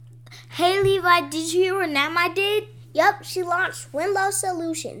Hey Levi, did you hear what Nama did? Yup, she launched Winlow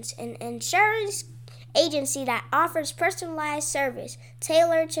Solutions, an insurance agency that offers personalized service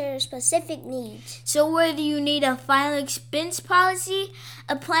tailored to your specific needs. So whether you need a final expense policy,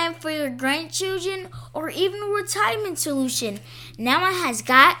 a plan for your grandchildren, or even a retirement solution, Nama has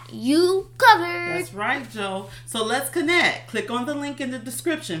got you covered. That's right, Joe. So let's connect. Click on the link in the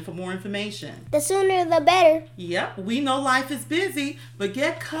description for more information. The sooner the better. Yep, we know life is busy, but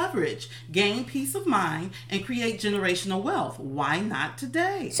get coverage, gain peace of mind, and create generational wealth. Why not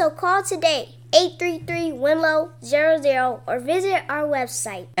today? So call today, 833-WINLOW-00, or visit our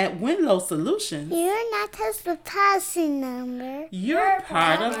website. At Winlow Solutions, You're not just a policy number. you're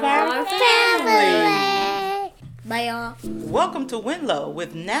part of our family. Bye y'all. Welcome to Winlow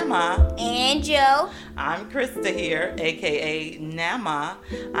with Nama And Joe. I'm Krista here, aka Nama.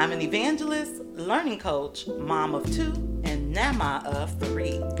 I'm an evangelist, learning coach, mom of 2, and Nama of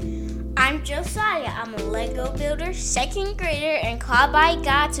 3. I'm Josiah. I'm a Lego builder, second grader, and called by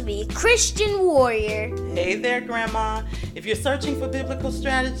God to be a Christian warrior. Hey there, Grandma. If you're searching for biblical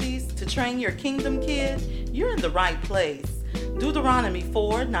strategies to train your kingdom kid, you're in the right place. Deuteronomy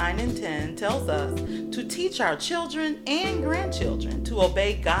 4:9-10 tells us to teach our children and grandchildren to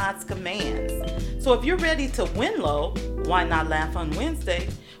obey God's commands. So if you're ready to win low, why not laugh on Wednesday?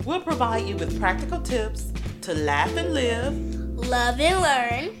 We'll provide you with practical tips to laugh and live, Love and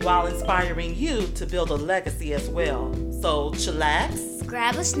learn. while inspiring you to build a legacy as well. So chillax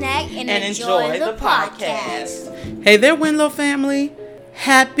Grab a snack and enjoy the podcast. Hey there, Winlow family.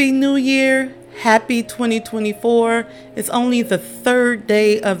 Happy New Year. Happy 2024. It's only the 3rd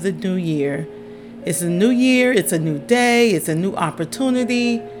day of the new year. It's a new year. It's a new day. It's a new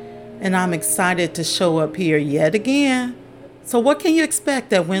opportunity. And I'm excited to show up here yet again. So what can you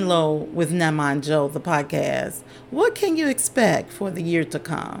expect at Winlow with Nama and Joe, the podcast? What can you expect for the year to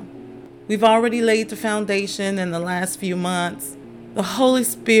come? We've already laid the foundation in the last few months. The Holy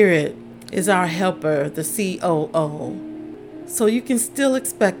Spirit is our helper, the COO. So you can still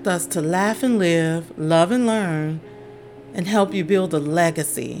expect us to laugh and live, love and learn, and help you build a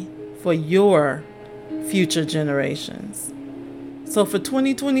legacy for your future generations. So for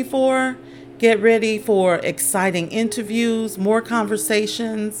 2024, get ready for exciting interviews, more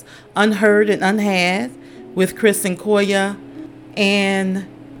conversations, unheard and unhad with Chris and Koya, and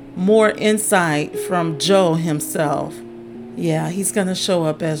more insight from Joe himself. Yeah, he's going to show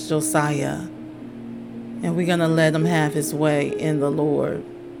up as Josiah, and we're going to let him have his way in the Lord.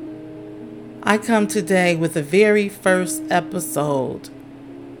 I come today with the very first episode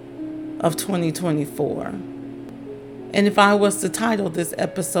of 2024. And if I was to title this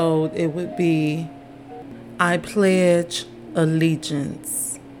episode, it would be, I Pledge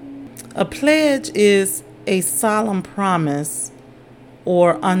Allegiance. A pledge is a solemn promise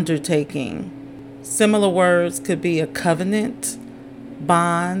or undertaking. Similar words could be a covenant,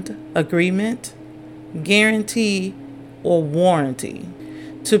 bond, agreement, guarantee, or warranty.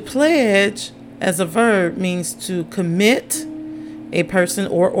 To pledge as a verb means to commit a person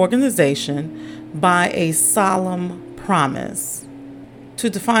or organization by a solemn promise. To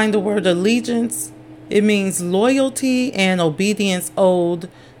define the word allegiance, it means loyalty and obedience owed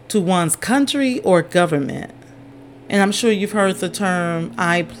to one's country or government. And I'm sure you've heard the term,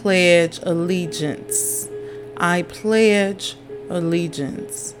 I pledge allegiance. I pledge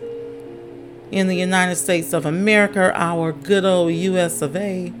allegiance. In the United States of America, our good old US of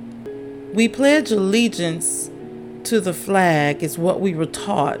A, we pledge allegiance to the flag is what we were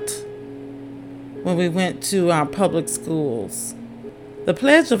taught when we went to our public schools. The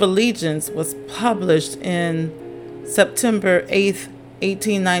Pledge of Allegiance was published in September 8th,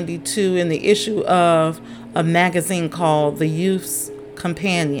 1892 in the issue of a magazine called The Youth's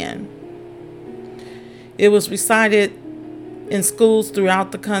Companion. It was recited in schools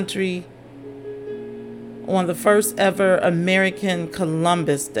throughout the country on the first ever American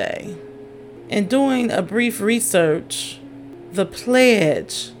Columbus Day. In doing a brief research, the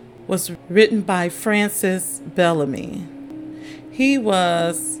pledge was written by Francis Bellamy. He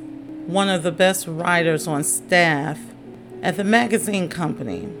was one of the best writers on staff at the magazine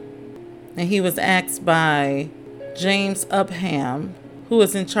company, and he was asked by James Upham, who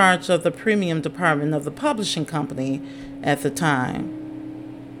was in charge of the premium department of the publishing company at the time.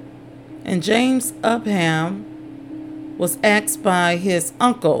 And James Upham was asked by his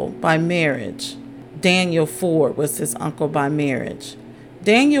uncle by marriage. Daniel Ford was his uncle by marriage.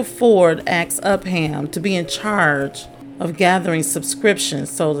 Daniel Ford asked Upham to be in charge of gathering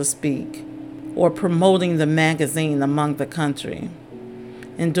subscriptions, so to speak, or promoting the magazine among the country.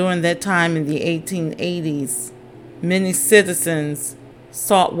 And during that time in the 1880s, many citizens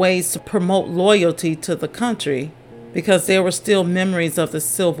sought ways to promote loyalty to the country because there were still memories of the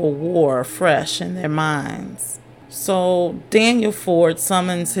Civil War fresh in their minds. So Daniel Ford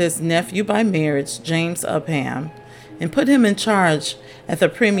summons his nephew by marriage, James Upham, and put him in charge at the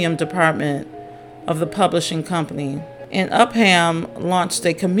premium department of the publishing company. And Upham launched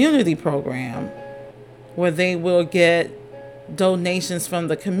a community program where they will get donations from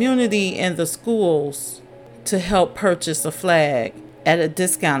the community and the schools to help purchase a flag at a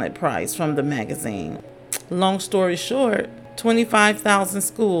discounted price from the magazine. Long story short, 25,000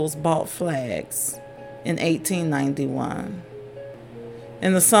 schools bought flags in 1891.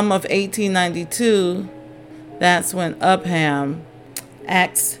 In the summer of 1892, that's when Upham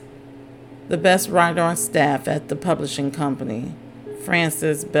asked the best writer on staff at the publishing company,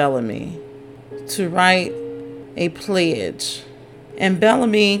 Francis Bellamy, to write a pledge. And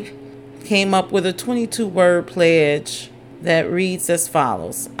Bellamy came up with a 22-word pledge that reads as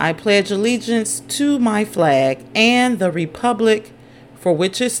follows: I pledge allegiance to my flag and the republic for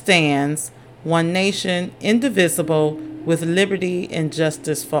which it stands, one nation, indivisible, with liberty and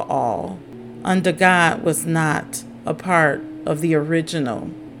justice for all. Under God was not a part of the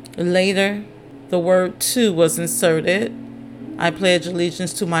original. Later, the word to was inserted. I pledge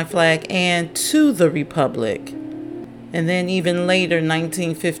allegiance to my flag and to the republic. And then even later,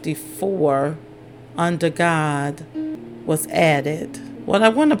 1954, under God was added. What I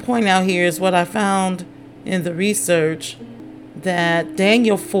want to point out here is what I found in the research, that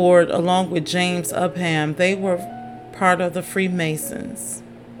Daniel Ford, along with James Upham, they were part of the Freemasons.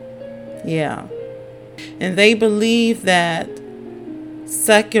 Yeah. And they believe that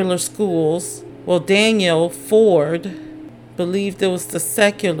secular schools, Daniel Ford believed it was the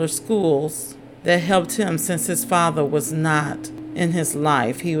secular schools that helped him since his father was not in his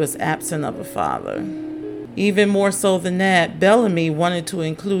life. He was absent of a father. Even more so than that, Bellamy wanted to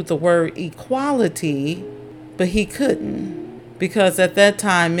include the word equality, but he couldn't, because at that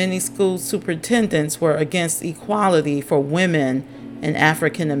time many school superintendents were against equality for women and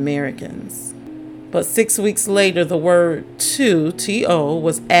African Americans. But 6 weeks later, the word to, T-O,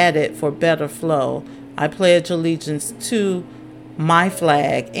 was added for better flow. I pledge allegiance to my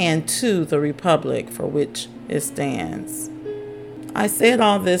flag and to the republic for which it stands. I said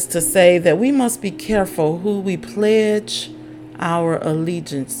all this to say that we must be careful who we pledge our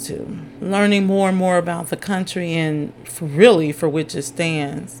allegiance to. Learning more and more about the country and really for which it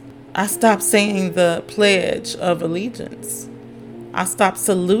stands, I stopped saying the Pledge of Allegiance. I stopped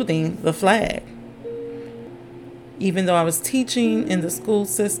saluting the flag. Even though I was teaching in the school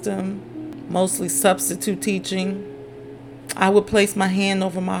system, mostly substitute teaching, I would place my hand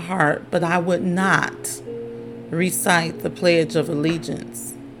over my heart, but I would not recite the Pledge of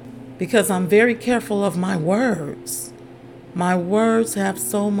Allegiance because I'm very careful of my words. My words have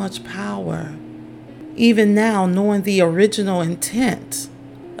so much power. Even now, knowing the original intent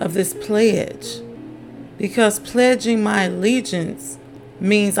of this pledge, because pledging my allegiance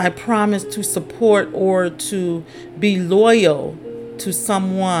means I promise to support or to be loyal to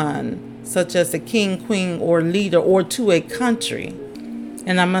someone, such as a king, queen, or leader, or to a country.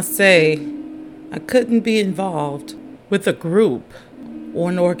 And I must say, I couldn't be involved with a group or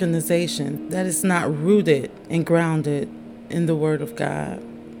an organization that is not rooted and grounded in the Word of God.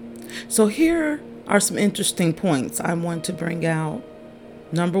 So here are some interesting points I want to bring out.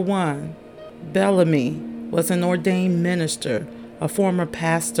 Number one, Bellamy was an ordained minister, a former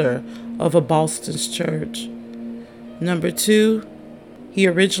pastor of a Boston church. Number two, he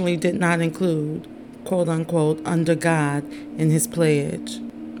originally did not include, quote unquote, under God in his pledge.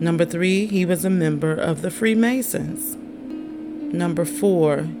 Number three, he was a member of the Freemasons. Number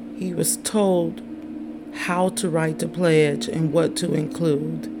four, he was told how to write the pledge and what to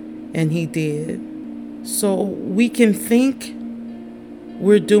include, and he did. So we can think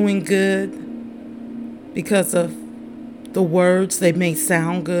we're doing good because of the words. They may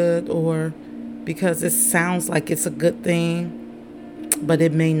sound good, or because it sounds like it's a good thing, but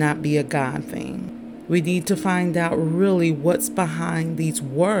it may not be a God thing. We need to find out really what's behind these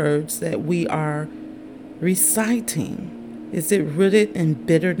words that we are reciting. Is it rooted in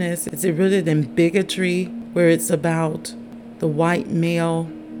bitterness? Is it rooted in bigotry, where it's about the white male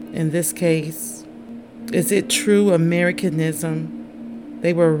in this case? Is it true Americanism?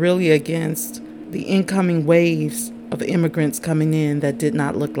 They were really against the incoming waves of immigrants coming in that did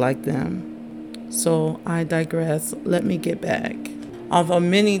not look like them. So I digress. Let me get back. Although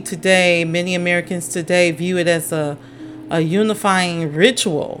many Americans today view it as a unifying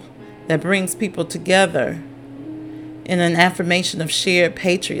ritual that brings people together in an affirmation of shared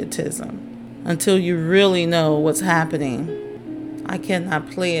patriotism, until you really know what's happening, I cannot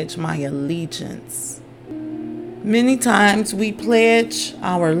pledge my allegiance. Many times we pledge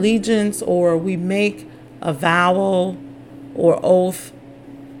our allegiance or we make a vow or oath,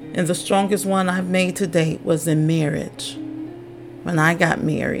 and the strongest one I've made to date was in marriage, when I got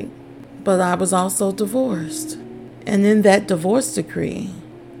married. But I was also divorced. And in that divorce decree,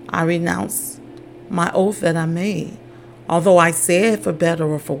 I renounced my oath that I made, although I said for better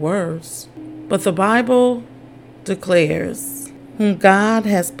or for worse. But the Bible declares, whom God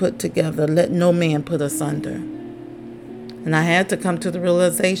has put together, let no man put asunder. And I had to come to the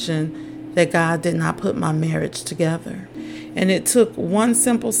realization that God did not put my marriage together. And it took one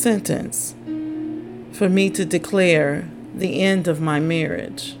simple sentence for me to declare the end of my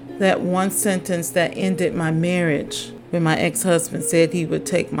marriage. That one sentence that ended my marriage when my ex-husband said he would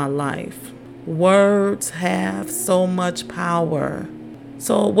take my life. Words have so much power.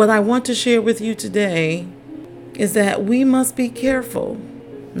 So what I want to share with you today is that we must be careful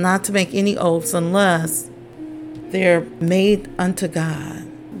not to make any oaths unless they're made unto God.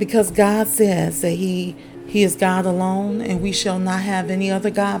 Because God says that He is God alone, and we shall not have any other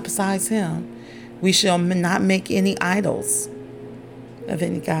God besides Him. We shall not make any idols of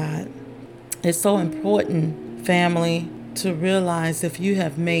any God. It's so important, family, to realize if you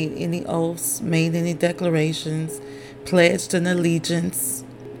have made any oaths, made any declarations, pledged an allegiance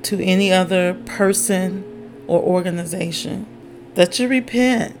to any other person or organization, that you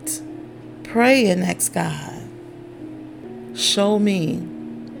repent, pray and ask God, show me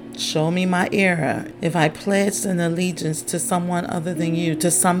my error if I pledged an allegiance to someone other than you, to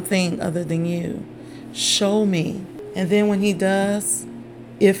something other than you. Show me. And then when He does,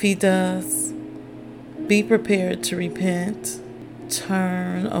 if He does, be prepared to repent,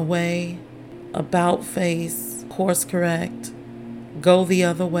 turn away, about face, course correct, go the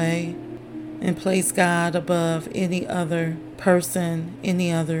other way, and place God above any other person,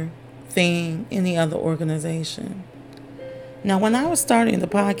 any other thing, any other organization. Now, when I was starting the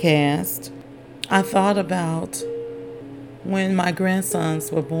podcast, I thought about when my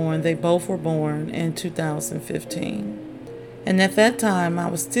grandsons were born. They both were born in 2015. And at that time, I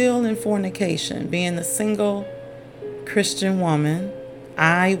was still in fornication. Being a single Christian woman,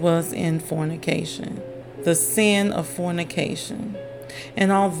 I was in fornication, the sin of fornication.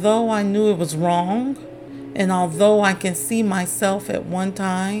 And although I knew it was wrong, and although I can see myself at one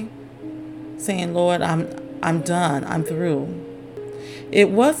time saying, Lord, I'm done, I'm through, it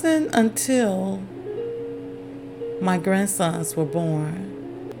wasn't until my grandsons were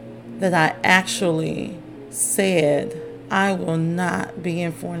born that I actually said, I will not be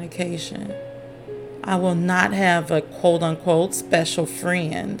in fornication. I will not have a quote-unquote special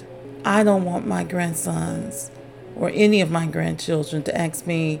friend. I don't want my grandsons or any of my grandchildren to ask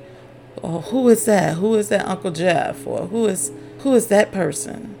me, oh, who is that? Who is that Uncle Jeff? Or who is that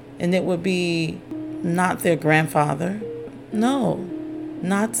person? And it would be not their grandfather. No,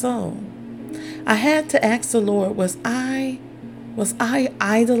 not so. I had to ask the Lord, was I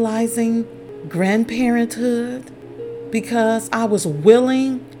idolizing grandparenthood because I was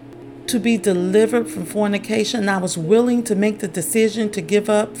willing to be delivered from fornication, and I was willing to make the decision to give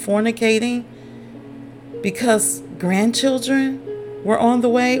up fornicating because grandchildren were on the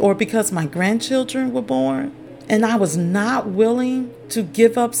way, or because my grandchildren were born, and I was not willing to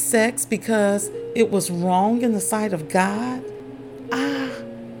give up sex because it was wrong in the sight of God?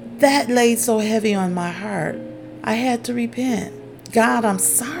 That laid so heavy on my heart. I had to repent. God, I'm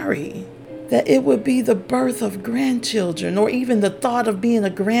sorry that it would be the birth of grandchildren or even the thought of being a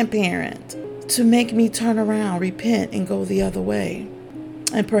grandparent to make me turn around, repent, and go the other way.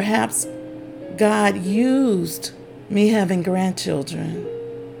 And perhaps God used me having grandchildren,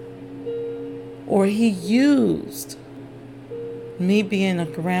 or He used me being a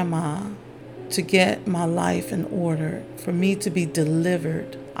grandma to get my life in order, for me to be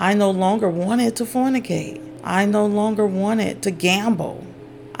delivered. I no longer wanted to fornicate. I no longer wanted to gamble.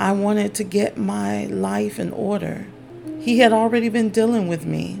 I wanted to get my life in order. He had already been dealing with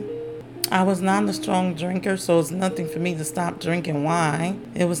me. I was not a strong drinker, so it's nothing for me to stop drinking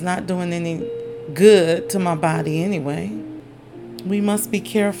wine. It was not doing any good to my body anyway. We must be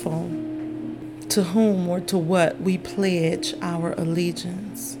careful to whom or to what we pledge our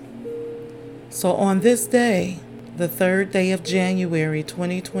allegiance. So on this day, the 3rd day of January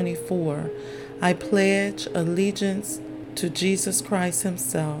 2024, I pledge allegiance to Jesus Christ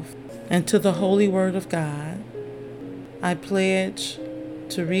Himself and to the Holy Word of God. I pledge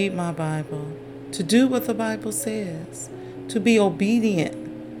to read my Bible, to do what the Bible says, to be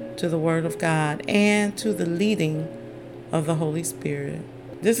obedient to the Word of God and to the leading of the Holy Spirit.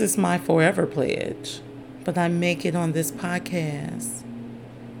 This is my forever pledge. but I make it on this podcast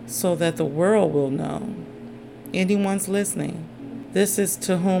so that the world will know. Anyone's listening. This is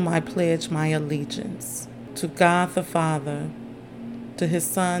to whom I pledge my allegiance. To God the Father, to His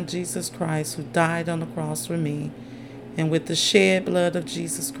Son Jesus Christ, who died on the cross for me, and with the shed blood of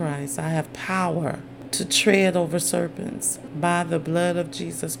Jesus Christ, I have power to tread over serpents. By the blood of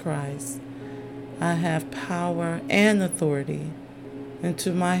Jesus Christ, I have power and authority. And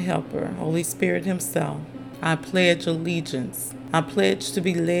to my helper, Holy Spirit Himself, I pledge allegiance. I pledge to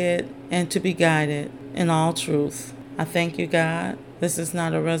be led and to be guided in all truth. I thank you, God. This is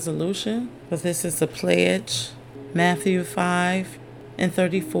not a resolution, but this is a pledge. Matthew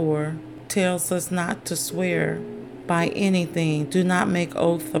 5:34 tells us not to swear by anything. Do not make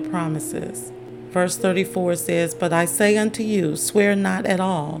oaths or promises. Verse 34 says, But I say unto you, swear not at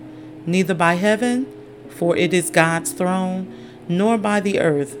all, neither by heaven, for it is God's throne, nor by the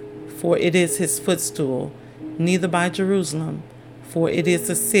earth, for it is His footstool, neither by Jerusalem, for it is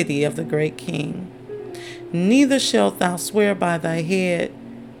the city of the great King. Neither shalt thou swear by thy head,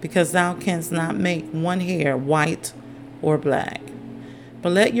 because thou canst not make one hair white or black.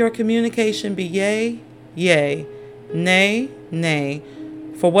 But let your communication be yea, yea, nay, nay,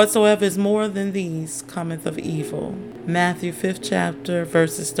 for whatsoever is more than these cometh of evil. Matthew 5th chapter,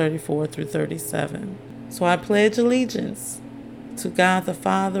 verses 34 through 37. So I pledge allegiance to God the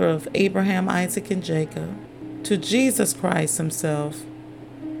Father of Abraham, Isaac, and Jacob, to Jesus Christ Himself,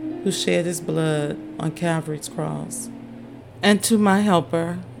 who shed His blood on Calvary's cross, and to my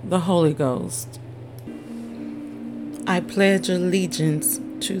helper, the Holy Ghost. I pledge allegiance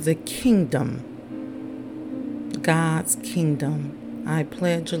to the kingdom, God's kingdom. I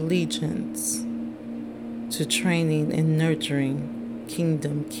pledge allegiance to training and nurturing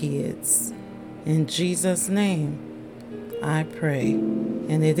kingdom kids. In Jesus' name, I pray,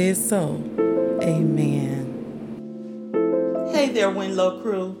 and it is so. Amen. Hey there, Winlow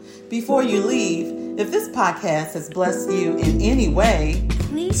crew. Before you leave, if this podcast has blessed you in any way,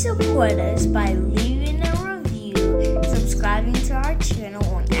 Please support us by leaving a review, subscribing to our channel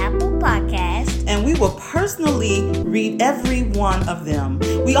on Apple Podcasts, and we will personally read every one of them.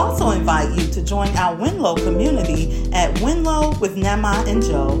 We also invite you to join our Winlow community at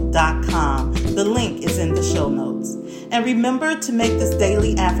winlowwithnemaandjoe.com. The link is in the show notes. And remember to make this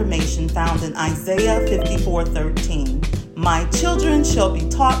daily affirmation found in Isaiah 54:13. My children shall be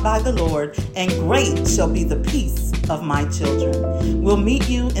taught by the Lord, and great shall be the peace of my children. We'll meet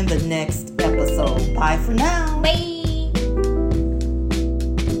you in the next episode. Bye for now. bye.